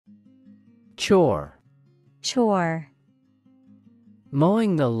chore. chore.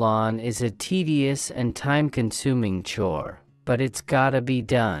 Mowing the lawn is a tedious and time-consuming chore, but it's gotta be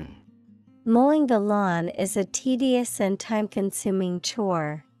done. Mowing the lawn is a tedious and time-consuming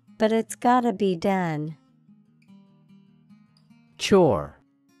chore, but it's gotta be done. chore.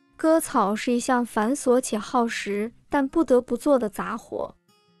 割草是一项繁琐且耗时，但不得不做的杂活。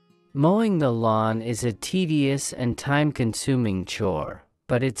Mowing the lawn is a tedious and time-consuming chore,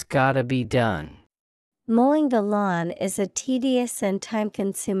 but it's gotta be done. Mowing the lawn is a tedious and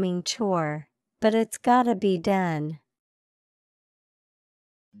time-consuming chore, but it's gotta be done.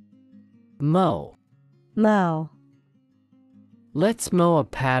 Mow. Mow. Let's mow a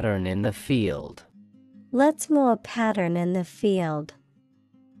pattern in the field. Let's mow a pattern in the field.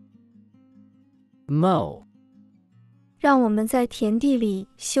 Mow. 让我们在田地里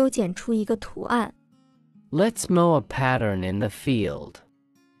修剪出一个图案。Let's mow a pattern in the field.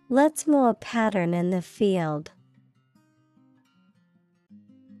 Let's mow a pattern in the field.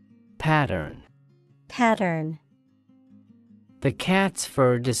 Pattern. Pattern. The cat's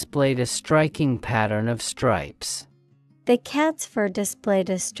fur displayed a striking pattern of stripes. The cat's fur displayed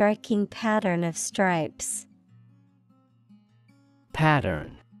a striking pattern of stripes.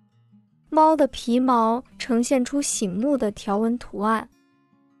 Pattern. 猫的皮毛呈现出醒目的条纹图案。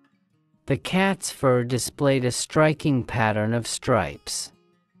The cat's fur displayed a striking pattern of stripes.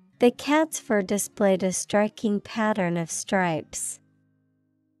 The cat's fur displayed a striking pattern of stripes.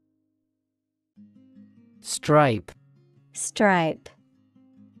 Stripe. Stripe.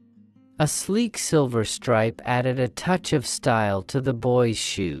 A sleek silver stripe added a touch of style to the boy's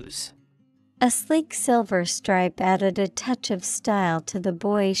shoes. A sleek silver stripe added a touch of style to the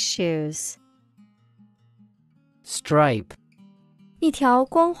boy's shoes. Stripe. 一条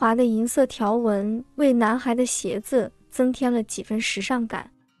光滑的银色条纹为男孩的鞋子增添了几分时尚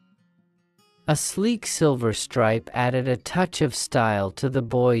感。A sleek silver stripe added a touch of style to the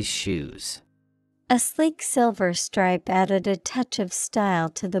boy's shoes. A sleek silver stripe added a touch of style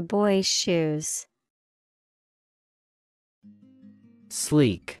to the boy's shoes.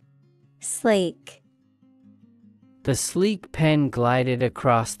 Sleek. Sleek. The sleek pen glided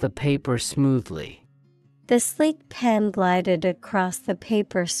across the paper smoothly. The sleek pen glided across the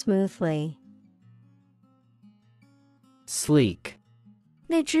paper smoothly. Sleek.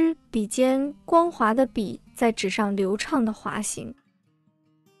 那支笔尖光滑的笔在纸上流畅地滑行。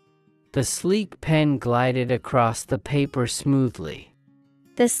The sleek pen glided across the paper smoothly.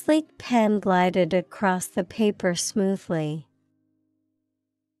 The sleek pen glided across the paper smoothly.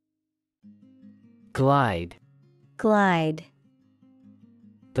 Glide. Glide.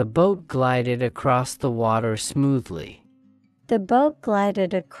 The boat glided across the water smoothly. The boat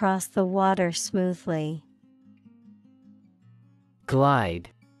glided across the water smoothly. Glide.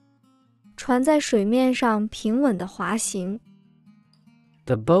 船在水面上平稳地滑行。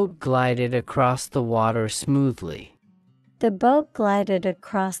The boat glided across the water smoothly. The boat glided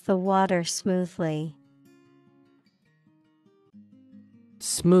across the water smoothly.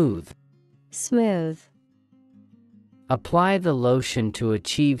 Smooth. Smooth. Apply the lotion to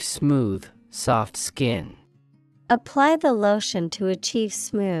achieve smooth, soft skin. Apply the lotion to achieve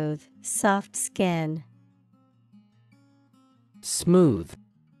smooth, soft skin. Smooth.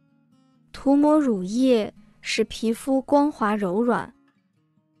 涂抹乳液使皮肤光滑柔软。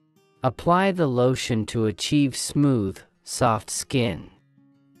Apply the lotion to achieve smooth, soft skin.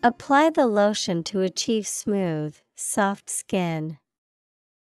 Apply the lotion to achieve smooth, soft skin.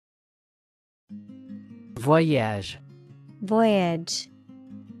 Voyage. Voyage.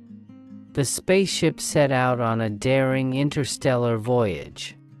 The spaceship set out on a daring interstellar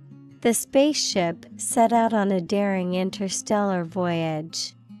voyage. The spaceship set out on a daring interstellar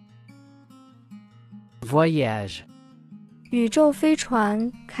voyage. Voyage. 宇宙飞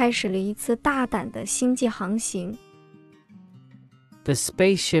船开始了一次大胆的星际航行。The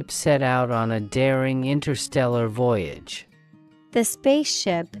spaceship set out on a daring interstellar voyage. The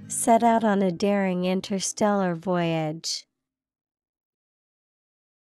spaceship set out on a daring interstellar voyage.